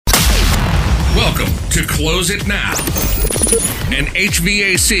Welcome to Close It Now, an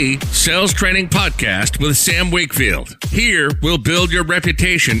HVAC sales training podcast with Sam Wakefield. Here, we'll build your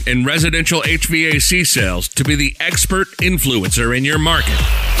reputation in residential HVAC sales to be the expert influencer in your market.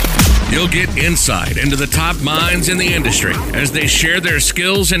 You'll get insight into the top minds in the industry as they share their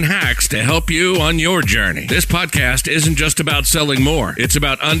skills and hacks to help you on your journey. This podcast isn't just about selling more. It's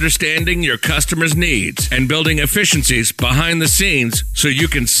about understanding your customers' needs and building efficiencies behind the scenes so you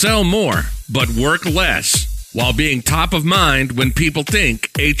can sell more but work less while being top of mind when people think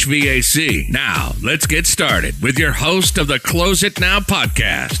HVAC. Now, let's get started with your host of the Close It Now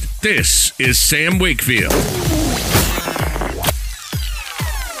podcast. This is Sam Wakefield.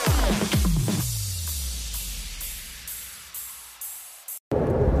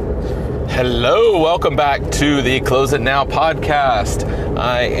 Hello, welcome back to the Close It Now podcast.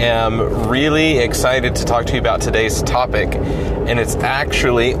 I am really excited to talk to you about today's topic, and it's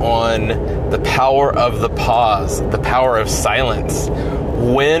actually on the power of the pause, the power of silence.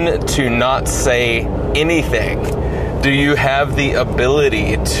 When to not say anything. Do you have the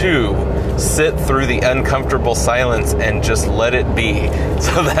ability to sit through the uncomfortable silence and just let it be?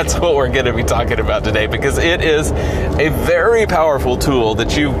 So that's what we're going to be talking about today, because it is a very powerful tool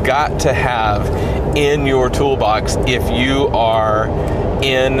that you've got to have in your toolbox if you are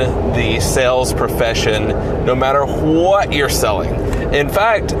in the sales profession, no matter what you're selling. In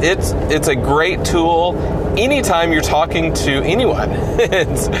fact, it's a great tool anytime you're talking to anyone.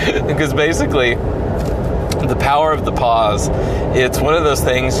 Because basically, the power of the pause, it's one of those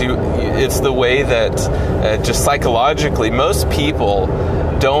things, it's the way that just psychologically, most people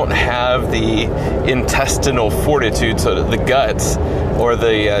don't have the intestinal fortitude, so the guts, or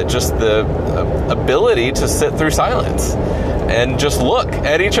the just the ability to sit through silence and just look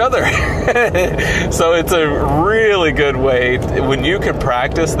at each other. So it's a really good way, when you can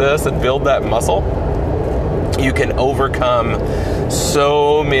practice this and build that muscle, you can overcome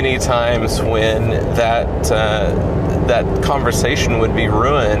so many times when that conversation would be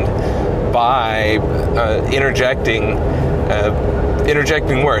ruined by interjecting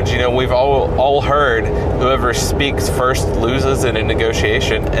words. You know, we've all heard whoever speaks first loses in a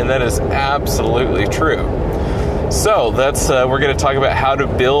negotiation, and that is absolutely true. So that's we're going to talk about how to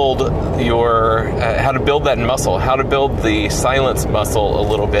build that muscle, how to build the silence muscle a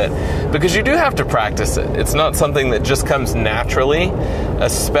little bit, because you do have to practice it. It's not something that just comes naturally,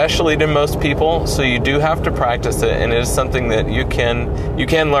 especially to most people. So you do have to practice it, and it is something that you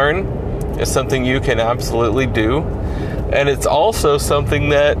can learn. It's something you can absolutely do, and it's also something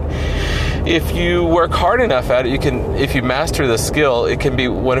that, if you work hard enough at it, if you master the skill, it can be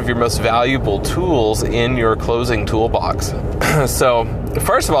one of your most valuable tools in your closing toolbox. So,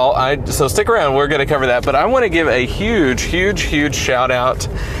 first of all, so stick around, we're going to cover that, but I want to give a huge shout out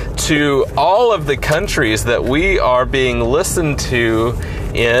to all of the countries that we are being listened to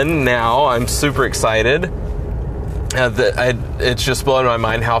in now. I'm super excited. It's just blowing my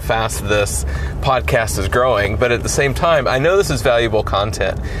mind how fast this podcast is growing, but at the same time, I know this is valuable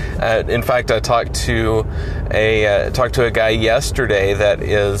content. In fact, I talked to a guy yesterday that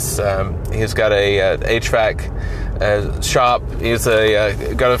is he's got a HVAC shop. He's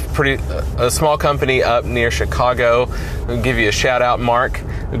got a small company up near Chicago. I'll give you a shout out, Mark.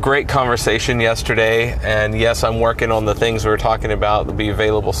 A great conversation yesterday, and yes, I'm working on the things we were talking about. They'll be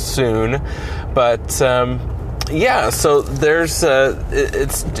available soon, but. Yeah, so there's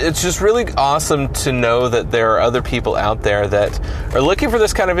it's just really awesome to know that there are other people out there that are looking for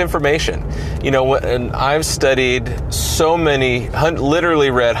this kind of information. You know, and I've studied so many, literally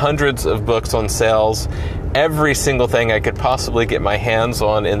read hundreds of books on sales, every single thing I could possibly get my hands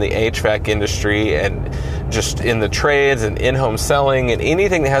on in the HVAC industry, and just in the trades and in-home selling and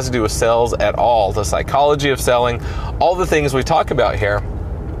anything that has to do with sales at all, the psychology of selling, all the things we talk about here.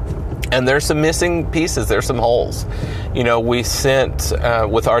 And there's some missing pieces. There's some holes. You know, we sent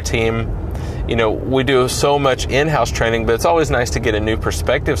with our team, you know, we do so much in-house training, but it's always nice to get a new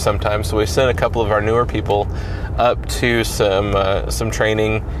perspective sometimes. So we sent a couple of our newer people up to some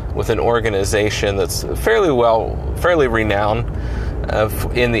training with an organization that's fairly renowned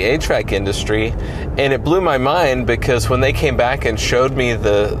in the HVAC industry. And it blew my mind, because when they came back and showed me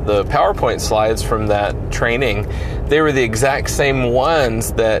the PowerPoint slides from that training, they were the exact same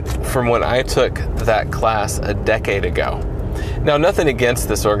ones that from when I took that class a decade ago. Now, nothing against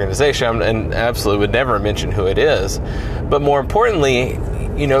this organization, and absolutely would never mention who it is, but more importantly,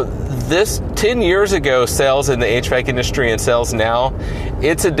 you know, this 10 years ago, sales in the HVAC industry and sales now,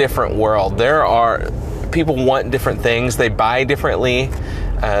 it's a different world. People want different things. They buy differently.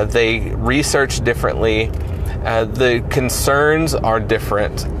 They research differently. The concerns are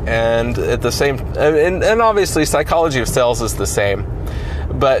different, and at the same, and obviously psychology of sales is the same.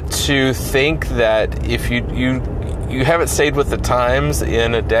 But to think that if you haven't stayed with the times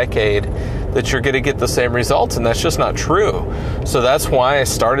in a decade, that you're going to get the same results, and that's just not true. So that's why I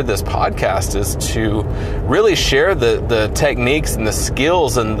started this podcast, is to really share the techniques and the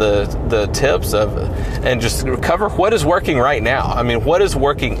skills and the tips of, and just cover what is working right now. I mean, what is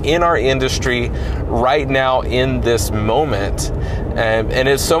working in our industry right now in this moment. And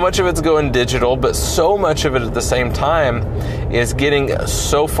it's so much of it's going digital, but so much of it at the same time is getting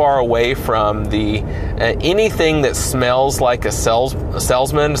so far away from the anything that smells like a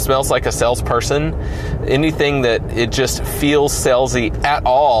salesman, smells like a salesperson, anything that it just feels salesy at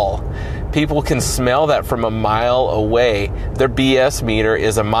all. People can smell that from a mile away. Their BS meter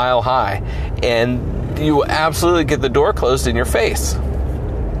is a mile high, and you absolutely get the door closed in your face.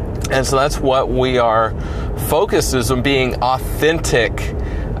 And so that's what we are focused is on, being authentic,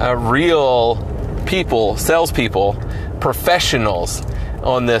 real people, salespeople, professionals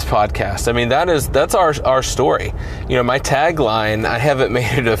on this podcast. I mean, that's our story. You know, my tagline, I haven't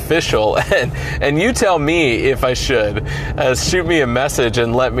made it official, and you tell me if I should. Shoot me a message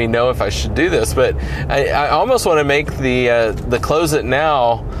and let me know if I should do this. But I almost want to make the close it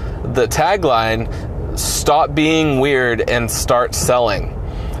now, the tagline, stop being weird and start selling.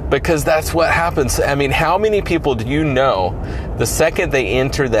 Because that's what happens. I mean, how many people do you know, the second they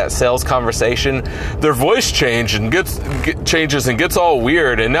enter that sales conversation, their voice changes and gets all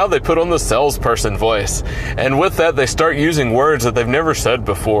weird, and now they put on the salesperson voice. And with that, they start using words that they've never said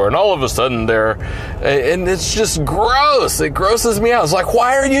before, and all of a sudden and it's just gross. It grosses me out. It's like,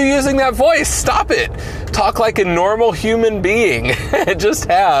 why are you using that voice? Stop it. Talk like a normal human being. Just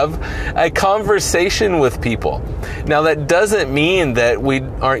have a conversation with people. Now, that doesn't mean that we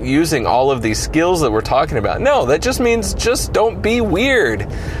aren't using all of these skills that we're talking about. No, that just means just don't be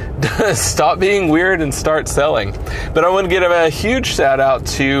weird. Stop being weird and start selling. But I want to give a huge shout out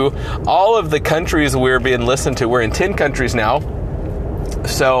to all of the countries we're being listened to. We're in 10 countries now.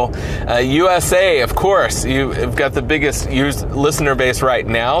 So USA, of course, you've got the biggest listener base right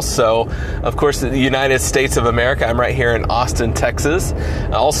now. So, of course, the United States of America. I'm right here in Austin, Texas.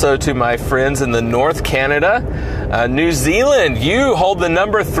 Also to my friends in the North Canada. New Zealand, you hold the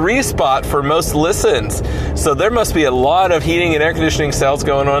number 3 spot for most listens. So there must be a lot of heating and air conditioning sales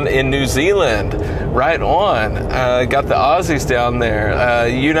going on in New Zealand. Right on. Got the Aussies down there.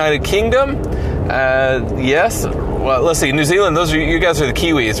 United Kingdom, yes. Well, let's see. New Zealand, you guys are the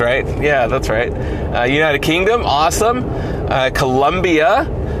Kiwis, right? Yeah, that's right. United Kingdom, awesome. Colombia,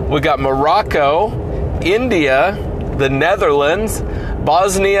 we got Morocco, India, the Netherlands,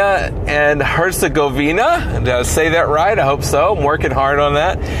 Bosnia and Herzegovina. Did I say that right? I hope so. I'm working hard on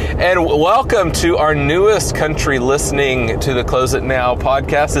that. And welcome to our newest country listening to the Close It Now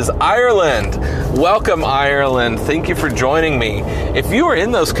podcast is Ireland. Welcome, Ireland. Thank you for joining me. If you are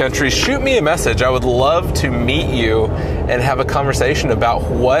in those countries, shoot me a message. I would love to meet you and have a conversation about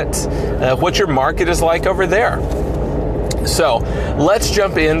what your market is like over there. So let's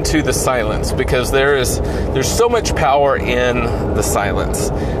jump into the silence, because there's so much power in the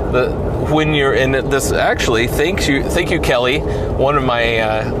silence. When you're in this, actually, thank you, Kelly, one of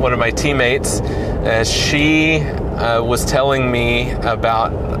my teammates. She was telling me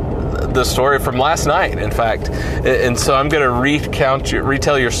about the story from last night, in fact. And so I'm going to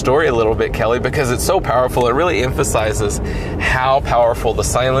retell your story a little bit, Kelly, because it's so powerful. It really emphasizes how powerful the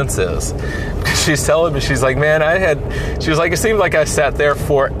silence is. She's telling me, she's like, man, it seemed like I sat there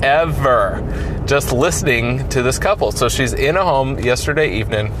forever just listening to this couple. So she's in a home yesterday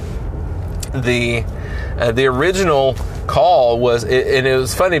evening. The original call was, and it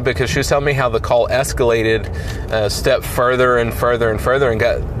was funny because she was telling me how the call escalated a step further and further and further and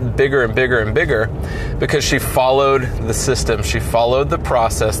got bigger and bigger and bigger because she followed the system. She followed the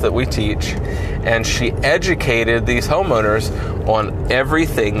process that we teach, and she educated these homeowners on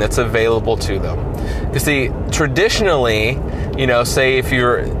everything that's available to them. You see, traditionally, say if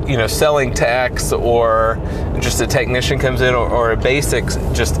you're, selling techs, or just a technician comes in, or a basic,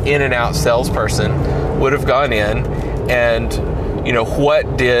 just in and out salesperson would have gone in and,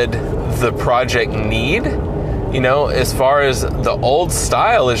 what did the project need? As far as the old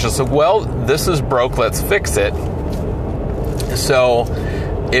style is just, well, this is broke, let's fix it. So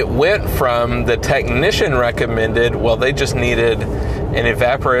it went from the technician recommended, well, they just needed an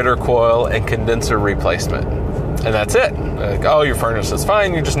evaporator coil and condenser replacement. And that's it. Like, oh, your furnace is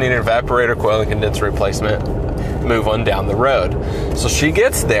fine. You just need an evaporator coil and condenser replacement. Move on down the road. So she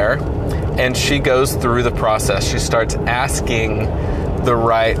gets there and she goes through the process. She starts asking the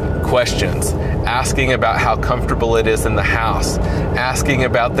right questions, asking about how comfortable it is in the house, asking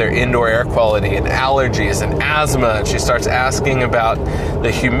about their indoor air quality and allergies and asthma. And she starts asking about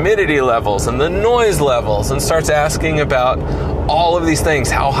the humidity levels and the noise levels, and starts asking about all of these things.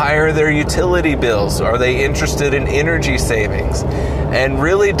 How high are their utility bills? Are they interested in energy savings? And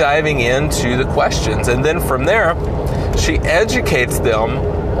really diving into the questions. And then from there, she educates them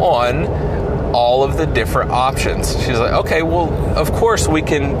on all of the different options. She's like, okay, well, of course we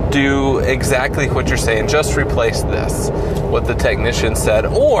can do exactly what you're saying. Just replace this, what the technician said.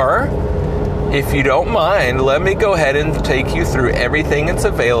 Or, if you don't mind, let me go ahead and take you through everything that's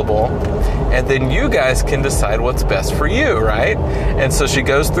available, and then you guys can decide what's best for you, right? And so she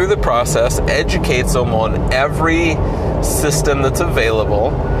goes through the process, educates them on every system that's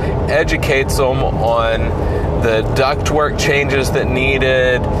available, educates them on the ductwork changes that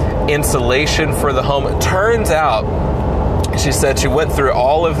needed, insulation for the home. It turns out, she said she went through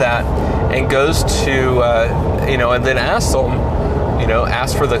all of that and goes to, and then asks them,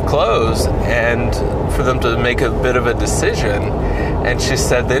 ask for the close and for them to make a bit of a decision. And she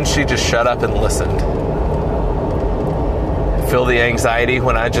said then she just shut up and listened. Feel the anxiety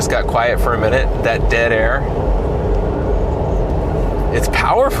when I just got quiet for a minute, that dead air. It's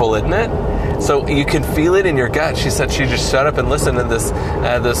powerful, isn't it? So you can feel it in your gut. She said she just shut up and listened to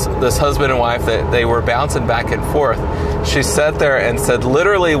this husband and wife that they were bouncing back and forth. She sat there and said,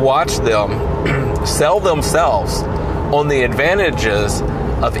 literally watch them sell themselves on the advantages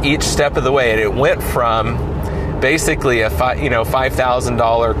of each step of the way. And it went from basically a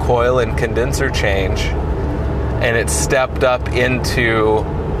 $5,000 coil and condenser change, and it stepped up into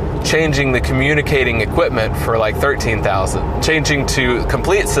changing the communicating equipment for like $13,000, changing to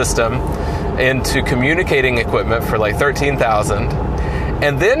complete system into communicating equipment for like $13,000,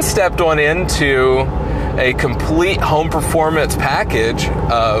 and then stepped on into a complete home performance package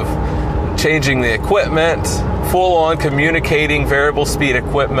of changing the equipment, full-on communicating variable speed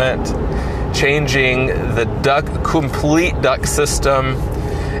equipment, changing the complete duct system,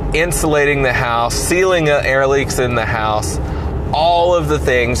 insulating the house, sealing air leaks in the house, all of the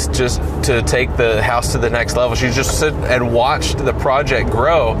things just to take the house to the next level. She just sit and watched the project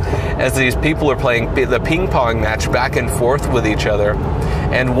grow as these people are playing the ping pong match back and forth with each other.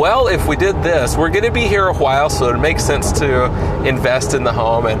 And well, if we did this, we're going to be here a while, so it makes sense to invest in the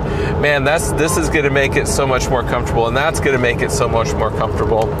home. And man, this is going to make it so much more comfortable, and that's going to make it so much more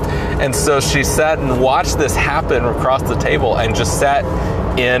comfortable. And so she sat and watched this happen across the table and just sat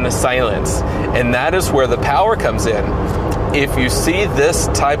in silence. And that is where the power comes in. If you see this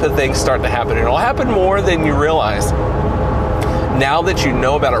type of thing start to happen, it'll happen more than you realize. Now that you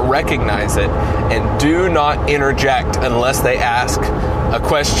know about it, recognize it, and do not interject unless they ask a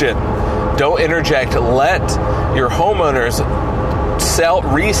question. Don't interject. Let your homeowners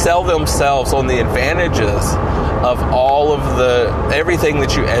resell themselves on the advantages of all of everything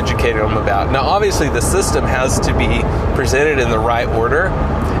that you educated them about. Now, obviously, the system has to be presented in the right order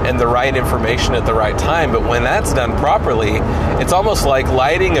and the right information at the right time, but when that's done properly, it's almost like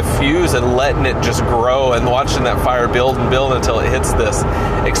lighting a fuse and letting it just grow and watching that fire build and build until it hits this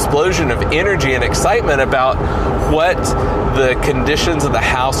explosion of energy and excitement about what the conditions of the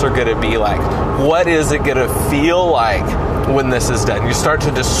house are going to be like. What is it going to feel like when this is done? You start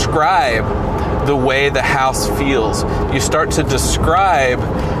to describe the way the house feels. You start to describe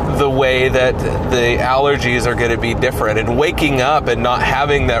the way that the allergies are going to be different, and waking up and not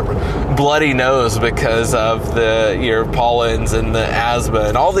having that bloody nose because of your pollens and the asthma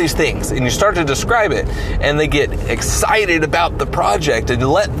and all these things. And you start to describe it, and they get excited about the project, and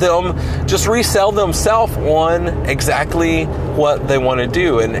let them just resell themselves on exactly what they want to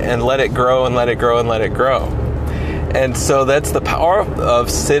do, and let it grow and let it grow and let it grow. And so that's the power of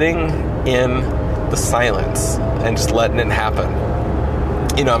sitting in the silence and just letting it happen.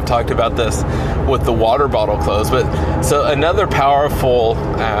 I've talked about this with the water bottle close, but so another power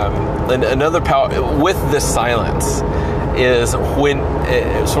with this silence is when,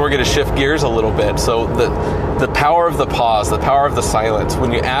 so we're going to shift gears a little bit. So the power of the pause, the power of the silence.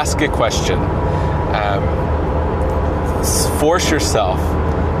 When you ask a question, force yourself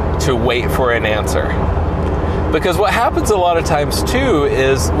to wait for an answer. Because what happens a lot of times too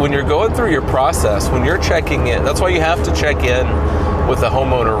is when you're going through your process, when you're checking in, that's why you have to check in with the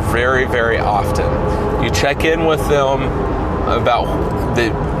homeowner very, very often. You check in with them about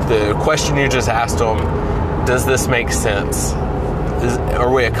the question you just asked them. Does this make sense?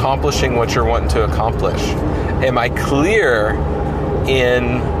 Are we accomplishing what you're wanting to accomplish? Am I clear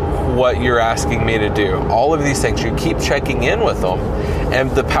in what you're asking me to do? All of these things, you keep checking in with them.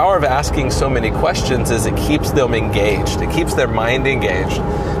 And the power of asking so many questions is it keeps them engaged. It keeps their mind engaged.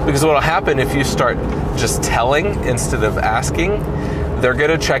 Because what will happen if you start just telling instead of asking, they're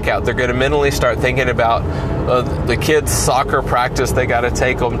going to check out. They're going to mentally start thinking about the kids' soccer practice they got to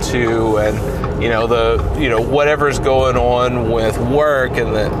take them to, and whatever's going on with work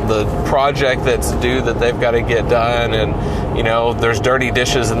and the project that's due that they've got to get done, and there's dirty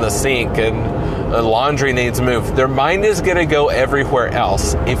dishes in the sink and laundry needs moved. Their mind is going to go everywhere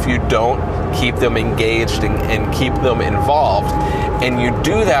else if you don't keep them engaged and keep them involved. And you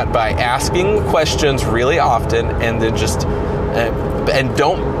do that by asking questions really often, and then just and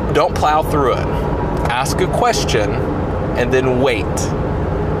don't plow through it. Ask a question and then wait.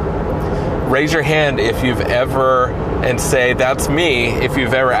 Raise your hand if you've ever, and say, that's me, if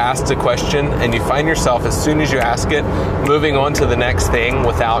you've ever asked a question and you find yourself, as soon as you ask it, moving on to the next thing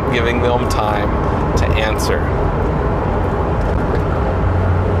without giving them time to answer.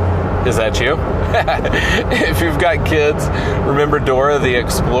 Is that you? If you've got kids, remember Dora the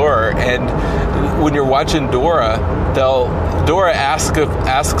Explorer. And when you're watching Dora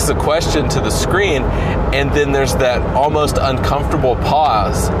asks a question to the screen, and then there's that almost uncomfortable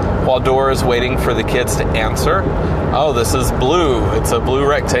pause while Dora's waiting for the kids to answer. Oh, this is blue. It's a blue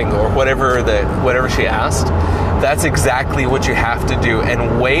rectangle, or whatever she asked. That's exactly what you have to do,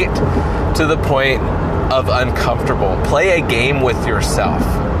 and wait to the point of uncomfortable. Play a game with yourself.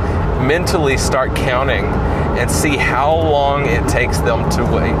 Mentally start counting and see how long it takes them to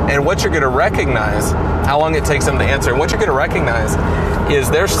wait. And what you're going to recognize, how long it takes them to answer. And what you're going to recognize is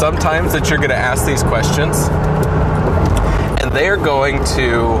there's sometimes that you're going to ask these questions and they're going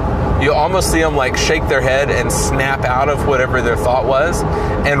to, you almost see them like shake their head and snap out of whatever their thought was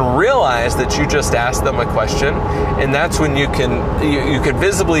and realize that you just asked them a question. And that's when you can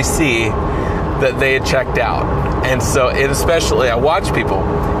visibly see that they had checked out. And so, especially, I watch people,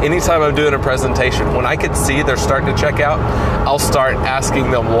 anytime I'm doing a presentation, when I can see they're starting to check out, I'll start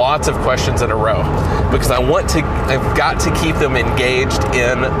asking them lots of questions in a row, because I've got to keep them engaged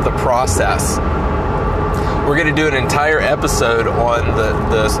in the process. We're going to do an entire episode on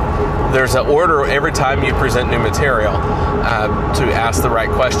there's an order every time you present new material to ask the right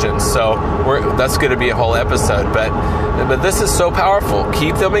questions. So that's going to be a whole episode. But this is so powerful.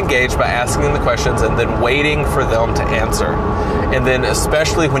 Keep them engaged by asking them the questions and then waiting for them to answer. And then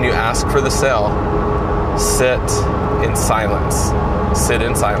especially when you ask for the sale, sit in silence. Sit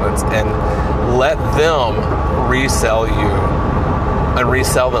in silence and let them resell you and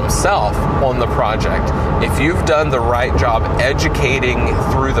resell themselves on the project. If you've done the right job educating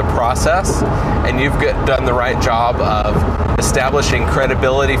through the process, and you've done the right job of establishing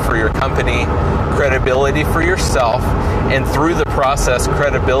credibility for your company, credibility for yourself, and through the process,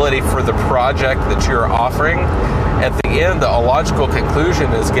 credibility for the project that you're offering, at the end, the logical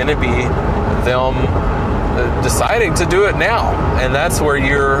conclusion is going to be them deciding to do it now. And that's where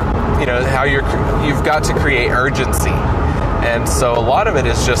you've got to create urgency. And so a lot of it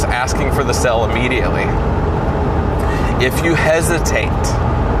is just asking for the sale immediately. If you hesitate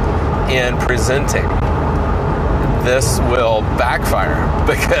in presenting, this will backfire,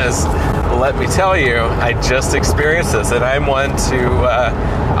 because let me tell you, I just experienced this, and I'm one to,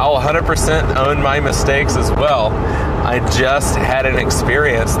 I'll 100% own my mistakes as well. I just had an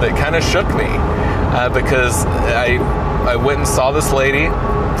experience that kind of shook me, because I went and saw this lady.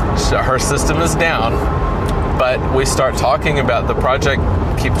 Her system is down. But we start talking about the project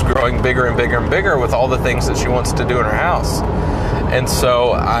keeps growing bigger and bigger and bigger with all the things that she wants to do in her house. And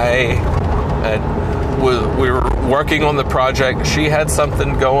so we were working on the project. She had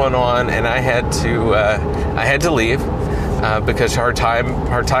something going on, and I had to leave because her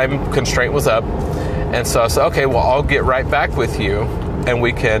time constraint was up. And so I said, okay, well, I'll get right back with you, and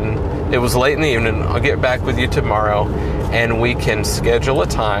it was late in the evening. I'll get back with you tomorrow, and we can schedule a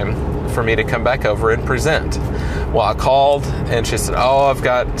time for me to come back over and present. Well, I called, and she said, oh, I've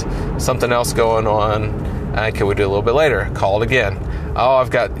got something else going on. Can we do a little bit later? Called again. Oh, I've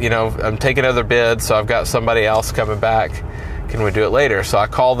got, I'm taking other bids, so I've got somebody else coming back. Can we do it later? So I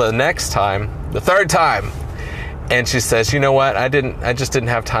called the third time, and she says, you know what? I just didn't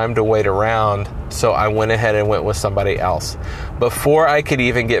have time to wait around, so I went ahead and went with somebody else before I could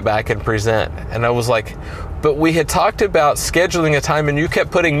even get back and present. And I was like, but we had talked about scheduling a time, and you kept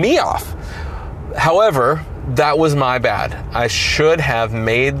putting me off. However, that was my bad. I should have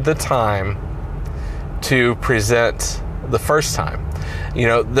made the time to present the first time.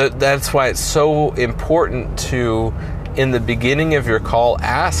 That's why it's so important to, in the beginning of your call,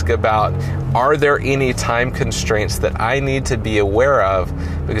 ask about, are there any time constraints that I need to be aware of,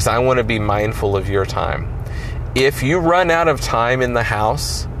 because I want to be mindful of your time. If you run out of time in the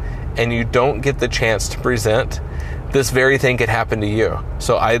house and you don't get the chance to present, this very thing could happen to you.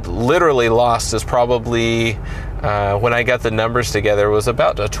 So I literally lost is probably, when I got the numbers together, it was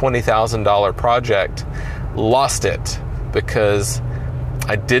about a $20,000 project. Lost it because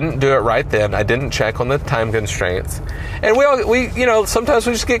I didn't do it right then. I didn't check on the time constraints. And we sometimes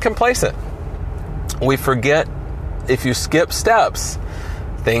we just get complacent. We forget if you skip steps,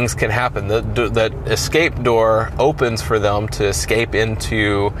 things can happen. That escape door opens for them to escape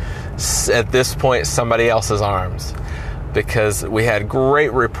into, at this point, somebody else's arms. Because we had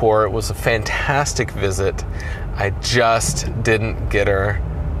great rapport. It was a fantastic visit. I just didn't get her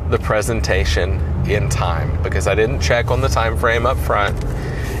the presentation in time because I didn't check on the time frame up front.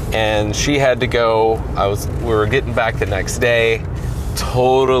 And she had to go. We were getting back the next day.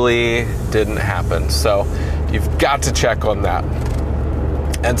 Totally didn't happen. So you've got to check on that.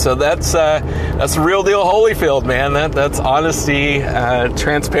 And so that's the real deal Holyfield, man. That's honesty,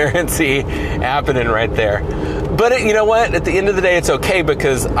 transparency happening right there. But you know what? At the end of the day, it's okay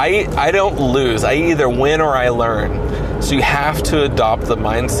because I don't lose. I either win or I learn. So you have to adopt the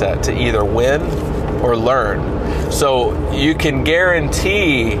mindset to either win or learn. So you can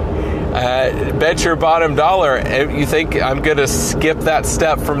guarantee, bet your bottom dollar, you think I'm going to skip that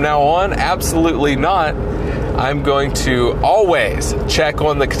step from now on? Absolutely not. I'm going to always check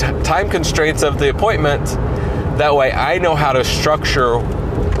on the time constraints of the appointment. That way I know how to structure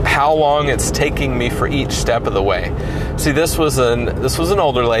how long it's taking me for each step of the way. See, this was an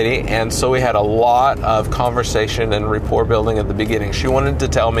older lady, and so we had a lot of conversation and rapport building at the beginning. She wanted to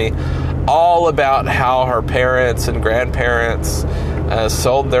tell me all about how her parents and grandparents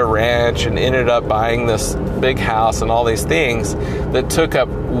sold their ranch and ended up buying this big house and all these things that took up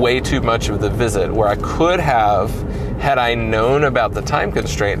way too much of the visit, where I could have, had I known about the time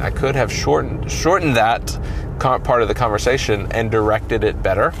constraint, I could have shortened that part of the conversation and directed it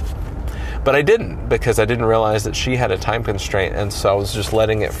better. But I didn't, because I didn't realize that she had a time constraint, and so I was just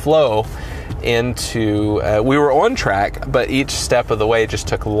letting it flow into, we were on track, but each step of the way just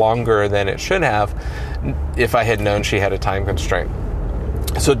took longer than it should have if I had known she had a time constraint.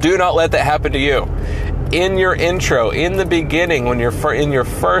 So do not let that happen to you. In your intro, in the beginning, when you're in your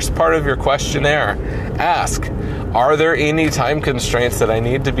first part of your questionnaire, ask, are there any time constraints that I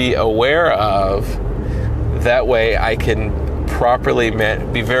need to be aware of? That way I can properly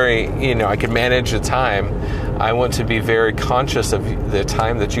be very, I can manage the time. I want to be very conscious of the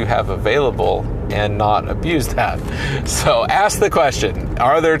time that you have available and not abuse that. So ask the question,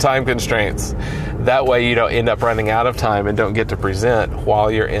 are there time constraints? That way you don't end up running out of time and don't get to present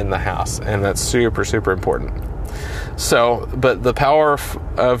while you're in the house. And that's super, super important. So, but the power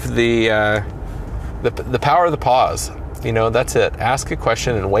of the power of the pause, that's it. Ask a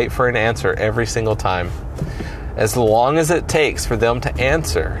question and wait for an answer every single time. As long as it takes for them to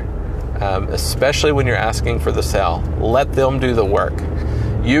answer, especially when you're asking for the sale, let them do the work.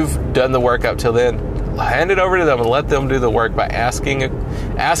 You've done the work up till then. Hand it over to them and let them do the work by asking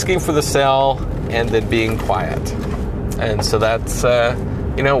for the sale and then being quiet. And so that's,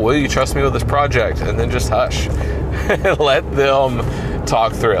 will you trust me with this project? And then just hush. Let them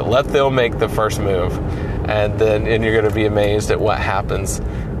talk through it. Let them make the first move. And you're going to be amazed at what happens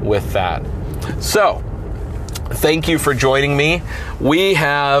with that. So, thank you for joining me. We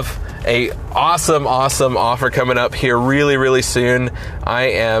have a awesome offer coming up here really, really soon.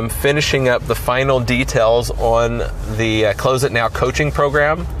 I am finishing up the final details on the Close It Now coaching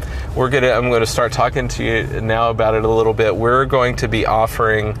program. I'm going to start talking to you now about it a little bit. We're going to be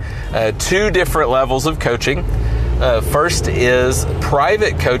offering 2 different levels of coaching. First is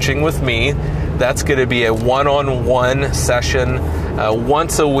private coaching with me. That's going to be a one-on-one session,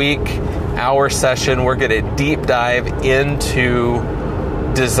 once a week, hour session. We're going to deep dive into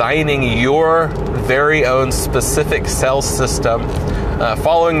designing your very own specific sales system,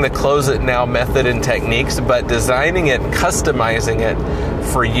 following the Close It Now method and techniques, but designing it, customizing it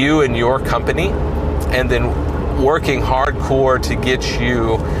for you and your company, and then working hardcore to get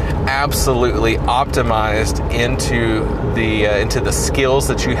you absolutely optimized into the skills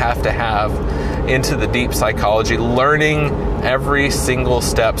that you have to have, into the deep psychology, learning every single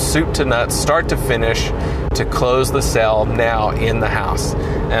step, soup to nuts, start to finish, to close the sale now in the house.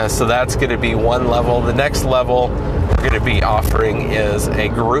 So that's going to be one level. The next level we're going to be offering is a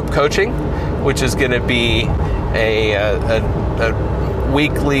group coaching, which is going to be a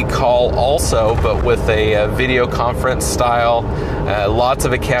weekly call also, but with a video conference style, lots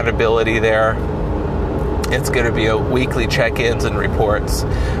of accountability there. It's going to be a weekly check-ins and reports.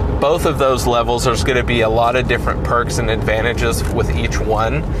 Both of those levels, there's going to be a lot of different perks and advantages with each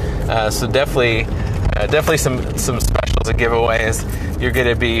one. So definitely some specials and giveaways. You're going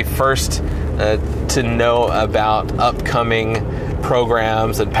to be first to know about upcoming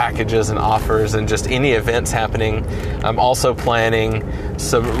programs and packages and offers and just any events happening. I'm also planning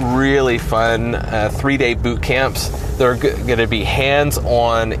some really fun 3-day boot camps. They're going to be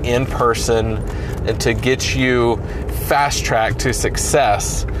hands-on, in-person, and to get you fast-tracked to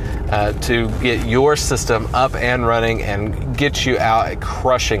success, to get your system up and running and get you out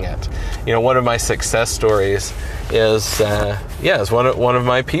crushing it. You know, one of my success stories is one of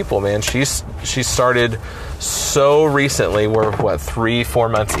my people, man. She started so recently. We're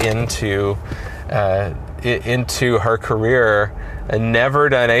 3-4 months into her career, and never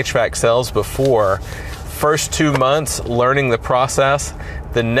done HVAC sales before. First 2 months learning the process.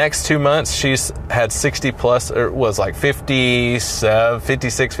 The next 2 months she's had 60 plus, or was like 56,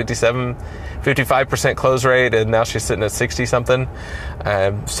 57, 55% close rate, and now she's sitting at 60 something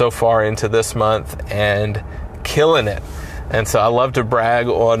so far into this month and killing it. And so I love to brag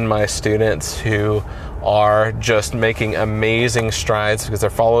on my students who are just making amazing strides because they're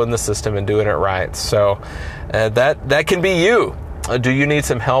following the system and doing it right. So that can be you. Do you need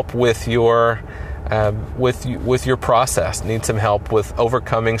some help with your process? Need some help with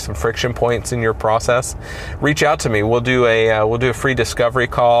overcoming some friction points in your process? Reach out to me. We'll do a free discovery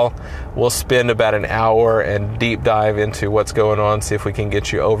call. We'll spend about an hour and deep dive into what's going on. See if we can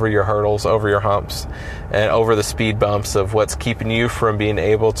get you over your hurdles, over your humps, and over the speed bumps of what's keeping you from being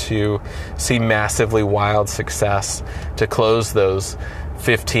able to see massively wild success to close those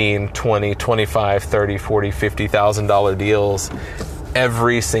 $15, $20, $25, $30, $40, $50,000 deals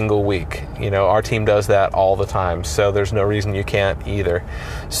every single week. You know, our team does that all the time, so there's no reason you can't either.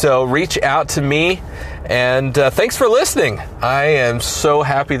 So reach out to me, and thanks for listening. I am so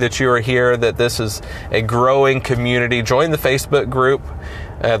happy that you are here, that this is a growing community. Join the Facebook group,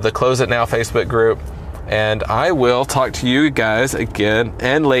 the Close It Now Facebook group, and I will talk to you guys again,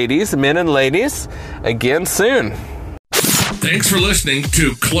 and ladies, men and ladies, again soon. Thanks for listening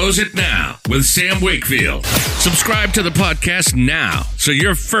to Close It Now with Sam Wakefield. Subscribe to the podcast now so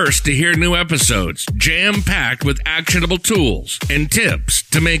you're first to hear new episodes, jam-packed with actionable tools and tips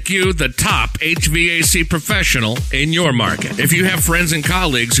to make you the top HVAC professional in your market. If you have friends and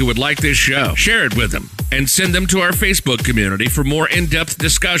colleagues who would like this show, share it with them and send them to our Facebook community for more in-depth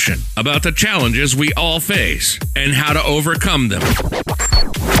discussion about the challenges we all face and how to overcome them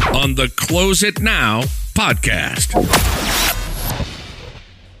on the Close It Now podcast.